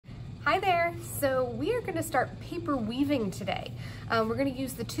Hi there! So we are going to start paper weaving today. We're going to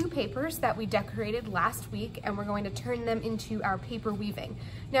use the two papers that we decorated last week and we're going to turn them into our paper weaving.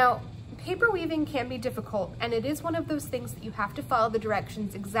 Now, paper weaving can be difficult and it is one of those things that you have to follow the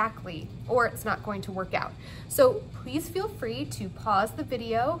directions exactly or it's not going to work out. So please feel free to pause the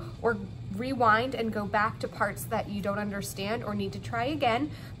video or rewind and go back to parts that you don't understand or need to try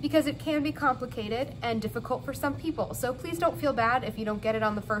again because it can be complicated and difficult for some people. So please don't feel bad if you don't get it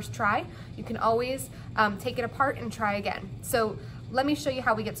on the first try. You can always take it apart and try again. So let me show you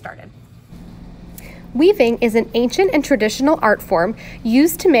how we get started. Weaving is an ancient and traditional art form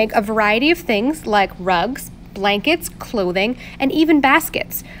used to make a variety of things like rugs, blankets, clothing, and even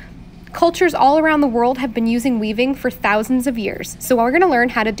baskets. Cultures all around the world have been using weaving for thousands of years, so we're going to learn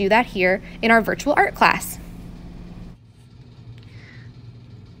how to do that here in our virtual art class.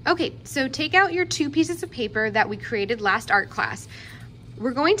 Okay, so take out your two pieces of paper that we created last art class.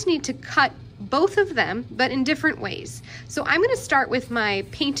 We're going to need to cut both of them, but in different ways. So I'm going to start with my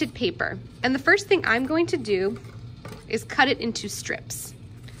painted paper, and the first thing I'm going to do is cut it into strips.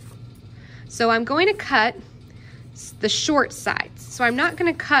 So I'm going to cut the short sides. So I'm not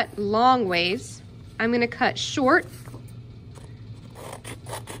going to cut long ways. I'm going to cut short.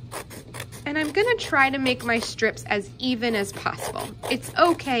 And I'm going to try to make my strips as even as possible. It's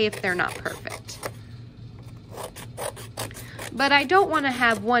okay if they're not perfect. But I don't want to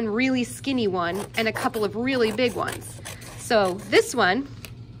have one really skinny one and a couple of really big ones. So this one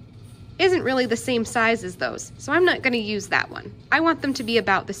isn't really the same size as those. So I'm not going to use that one. I want them to be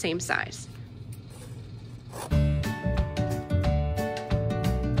about the same size.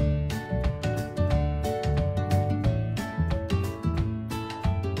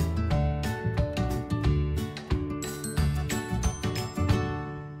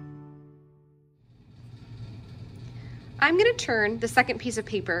 I'm going to turn the second piece of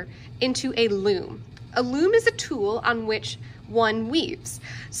paper into a loom. A loom is a tool on which one weaves.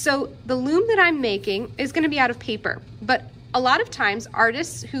 So the loom that I'm making is going to be out of paper, but a lot of times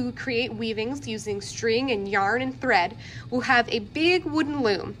artists who create weavings using string and yarn and thread will have a big wooden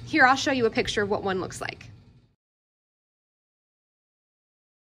loom. Here, I'll show you a picture of what one looks like.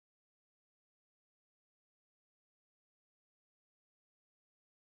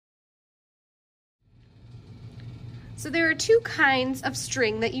 So there are two kinds of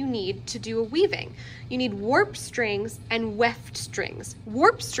string that you need to do a weaving. You need warp strings and weft strings.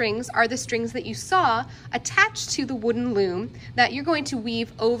 Warp strings are the strings that you saw attached to the wooden loom that you're going to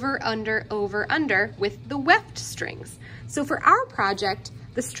weave over, under with the weft strings. So for our project,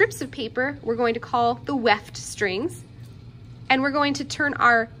 the strips of paper we're going to call the weft strings, and we're going to turn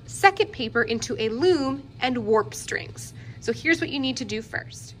our second paper into a loom and warp strings. So here's what you need to do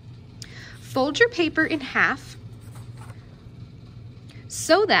first. Fold your paper in half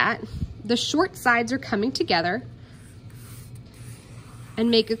so that the short sides are coming together,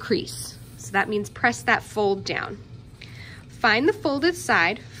 and make a crease. So that means press that fold down. Find the folded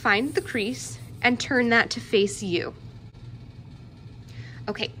side, find the crease, and turn that to face you.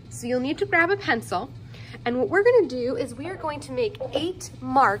 Okay, so you'll need to grab a pencil, and what we're going to do is we are going to make 8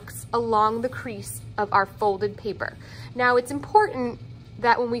 marks along the crease of our folded paper. Now it's important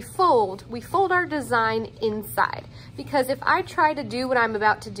that when we fold our design inside, because if I try to do what I'm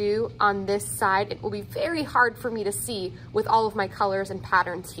about to do on this side, it will be very hard for me to see with all of my colors and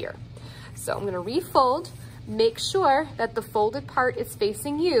patterns here. So I'm going to refold, make sure that the folded part is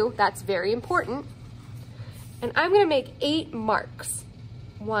facing you. That's very important. And I'm going to make 8 marks.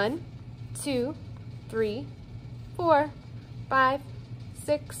 1, 2, 3, 4, 5,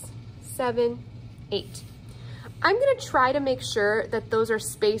 6, 7, 8. I'm going to try to make sure that those are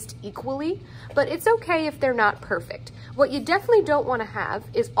spaced equally, but it's okay if they're not perfect. What you definitely don't want to have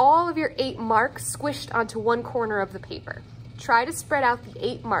is all of your 8 marks squished onto one corner of the paper. Try to spread out the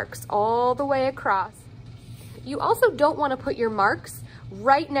 8 marks all the way across. You also don't want to put your marks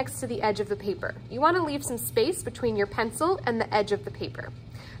right next to the edge of the paper. You want to leave some space between your pencil and the edge of the paper.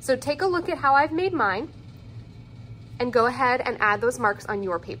 So take a look at how I've made mine and go ahead and add those marks on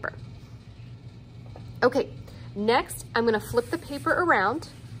your paper. Okay. Next, I'm going to flip the paper around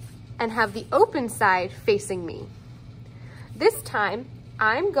and have the open side facing me. This time,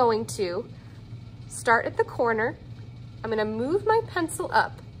 I'm going to start at the corner. I'm going to move my pencil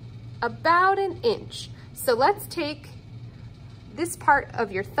up about 1 inch. So let's take this part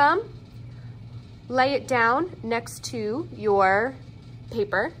of your thumb, lay it down next to your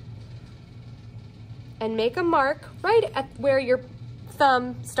paper, and make a mark right at where your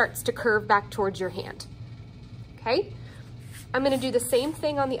thumb starts to curve back towards your hand. Okay, I'm going to do the same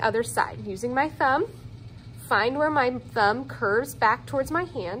thing on the other side. Using my thumb, find where my thumb curves back towards my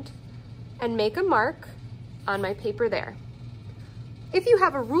hand, and make a mark on my paper there. If you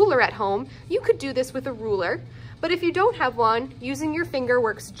have a ruler at home, you could do this with a ruler, but if you don't have one, using your finger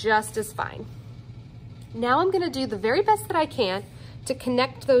works just as fine. Now I'm gonna do the very best that I can to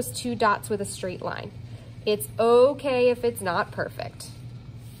connect those two dots with a straight line. It's okay if it's not perfect.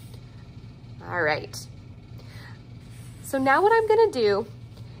 All right. So now what I'm gonna do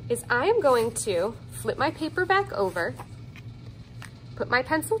is I am going to flip my paper back over, put my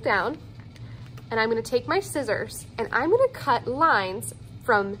pencil down, and I'm gonna take my scissors and I'm gonna cut lines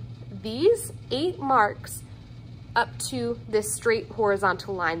from these 8 marks up to this straight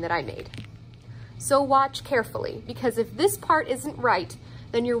horizontal line that I made. So watch carefully, because if this part isn't right,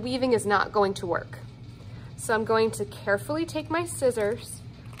 then your weaving is not going to work. So I'm going to carefully take my scissors.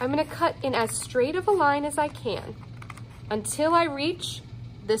 I'm gonna cut in as straight of a line as I can until I reach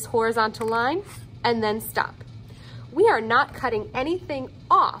this horizontal line and then stop. We are not cutting anything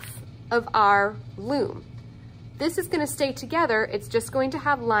off of our loom. This is gonna stay together. It's just going to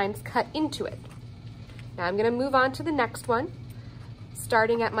have lines cut into it. Now I'm gonna move on to the next one,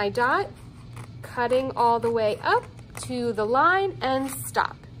 starting at my dot, cutting all the way up to the line and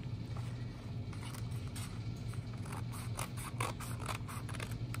stop.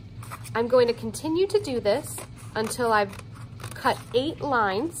 I'm going to continue to do this until I've cut 8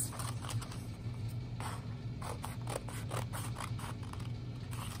 lines.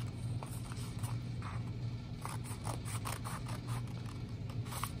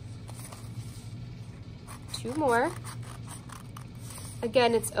 Two more.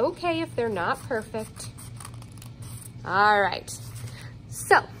 Again, it's okay if they're not perfect. All right.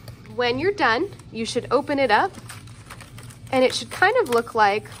 So when you're done, you should open it up and it should kind of look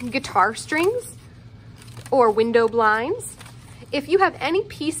like guitar strings or window blinds. If you have any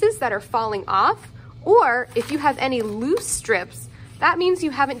pieces that are falling off, or if you have any loose strips, that means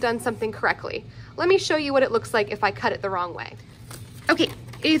you haven't done something correctly. Let me show you what it looks like if I cut it the wrong way. Okay,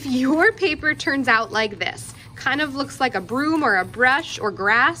 if your paper turns out like this, kind of looks like a broom or a brush or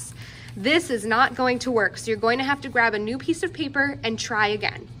grass, this is not going to work. So you're going to have to grab a new piece of paper and try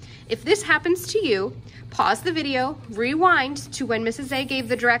again. If this happens to you, pause the video, rewind to when Mrs. A gave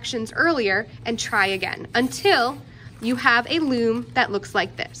the directions earlier, and try again until you have a loom that looks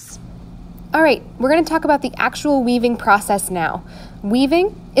like this. All right, we're gonna talk about the actual weaving process now.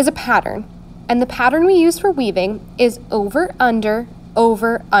 Weaving is a pattern, and the pattern we use for weaving is over, under,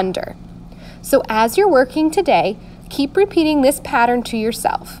 over, under. So as you're working today, keep repeating this pattern to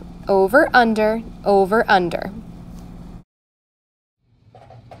yourself. Over, under, over, under.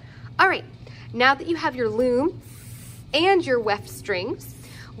 All right, now that you have your loom and your weft strings,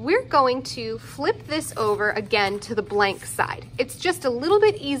 we're going to flip this over again to the blank side. It's just a little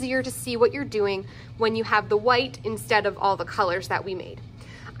bit easier to see what you're doing when you have the white instead of all the colors that we made.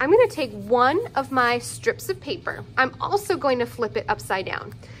 I'm gonna take one of my strips of paper. I'm also going to flip it upside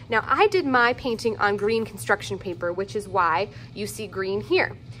down. Now I did my painting on green construction paper, which is why you see green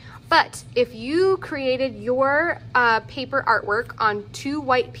here. But if you created your paper artwork on 2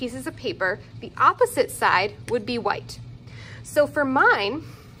 white pieces of paper, the opposite side would be white. So for mine,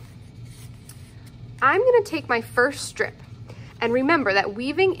 I'm gonna take my first strip. And remember that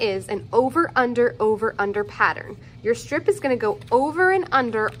weaving is an over, under pattern. Your strip is gonna go over and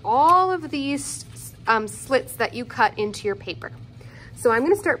under all of these slits that you cut into your paper. So I'm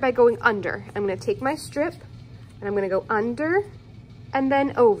gonna start by going under. I'm gonna take my strip and I'm gonna go under and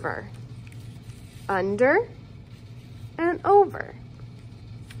then over, under and over,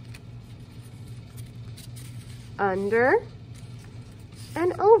 under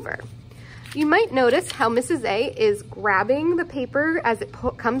and over. You might notice how Mrs. A is grabbing the paper as it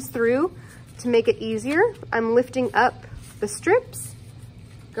comes through to make it easier. I'm lifting up the strips,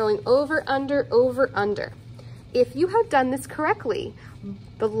 going over, under, over, under. If you have done this correctly,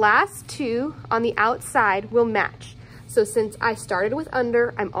 the last 2 on the outside will match. So since I started with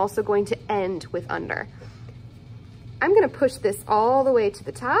under, I'm also going to end with under. I'm gonna push this all the way to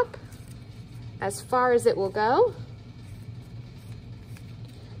the top, as far as it will go.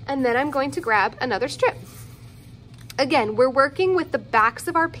 And then I'm going to grab another strip. Again, we're working with the backs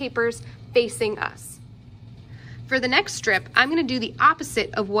of our papers facing us. For the next strip, I'm gonna do the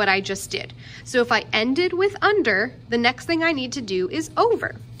opposite of what I just did. So if I ended with under, the next thing I need to do is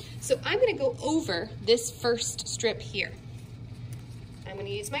over. So I'm gonna go over this first strip here. I'm gonna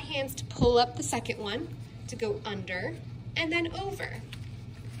use my hands to pull up the second one to go under and then over.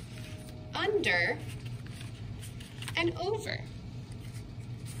 Under and over.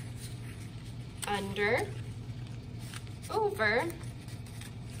 Under, over,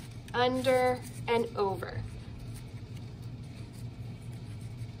 under, and over.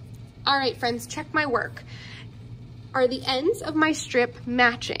 All right, friends, check my work. Are the ends of my strip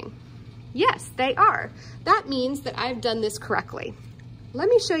matching? Yes, they are. That means that I've done this correctly. Let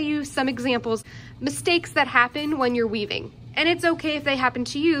me show you some examples, mistakes that happen when you're weaving. And it's okay if they happen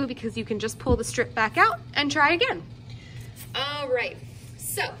to you because you can just pull the strip back out and try again. All right,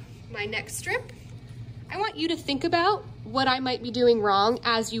 so my next strip, I want you to think about what I might be doing wrong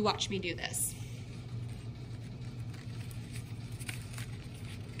as you watch me do this.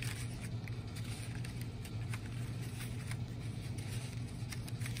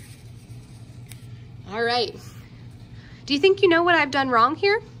 All right, do you think you know what I've done wrong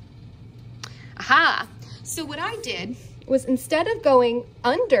here? Aha, so what I did was instead of going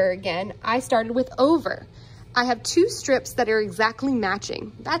under again, I started with over. I have two strips that are exactly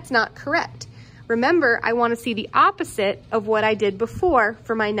matching. That's not correct. Remember, I want to see the opposite of what I did before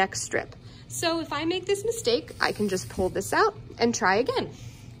for my next strip. So if I make this mistake, I can just pull this out and try again.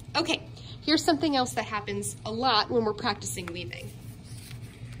 Okay, here's something else that happens a lot when we're practicing weaving.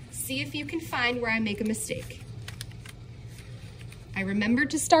 See if you can find where I make a mistake. I remembered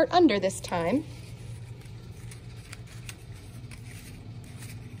to start under this time.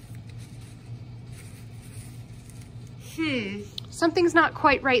 Something's not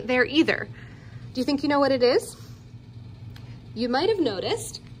quite right there either. Do you think you know what it is? You might have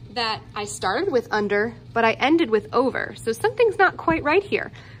noticed that I started with under, but I ended with over. So something's not quite right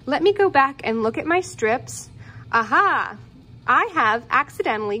here. Let me go back and look at my strips. Aha! I have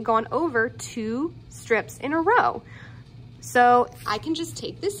accidentally gone over 2 strips in a row. So I can just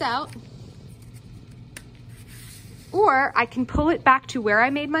take this out, or I can pull it back to where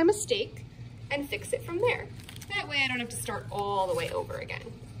I made my mistake and fix it from there. That way I don't have to start all the way over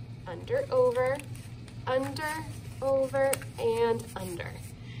again. Under, over, over, and under.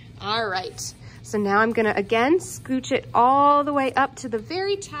 All right, so now I'm gonna again scooch it all the way up to the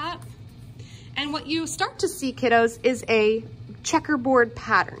very top. And what you start to see, kiddos, is a checkerboard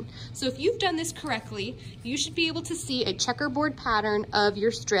pattern. So if you've done this correctly, you should be able to see a checkerboard pattern of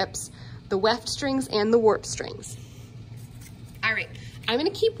your strips, the weft strings and the warp strings. All right, I'm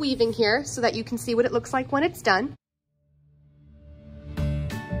gonna keep weaving here so that you can see what it looks like when it's done.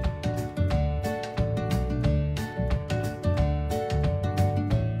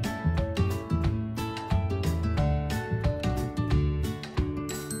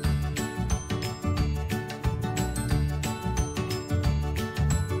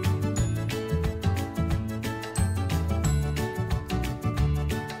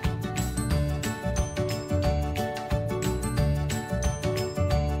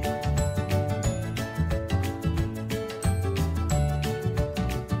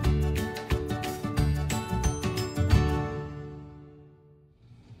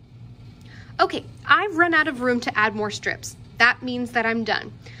 Okay, I've run out of room to add more strips. That means that I'm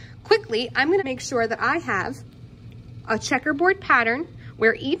done. Quickly, I'm gonna make sure that I have a checkerboard pattern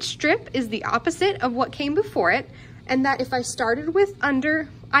where each strip is the opposite of what came before it, and that if I started with under,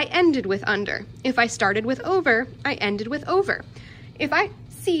 I ended with under. If I started with over, I ended with over. If I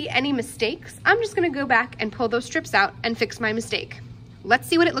see any mistakes, I'm just gonna go back and pull those strips out and fix my mistake. Let's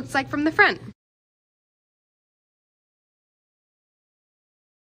see what it looks like from the front.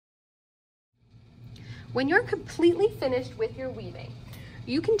 When you're completely finished with your weaving,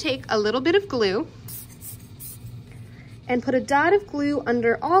 you can take a little bit of glue and put a dot of glue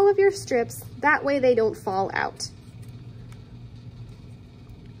under all of your strips. That way they don't fall out.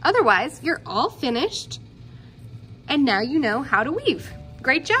 Otherwise, you're all finished, and now you know how to weave.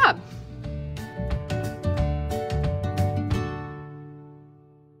 Great job.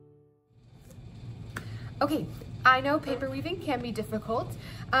 Okay, I know paper weaving can be difficult,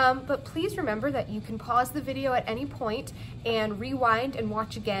 but please remember that you can pause the video at any point and rewind and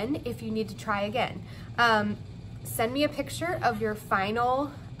watch again if you need to try again. Send me a picture of your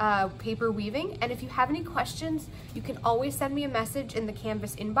final paper weaving, and if you have any questions, you can always send me a message in the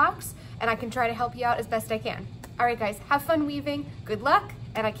Canvas inbox, and I can try to help you out as best I can. All right, guys, have fun weaving, good luck,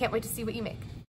 and I can't wait to see what you make.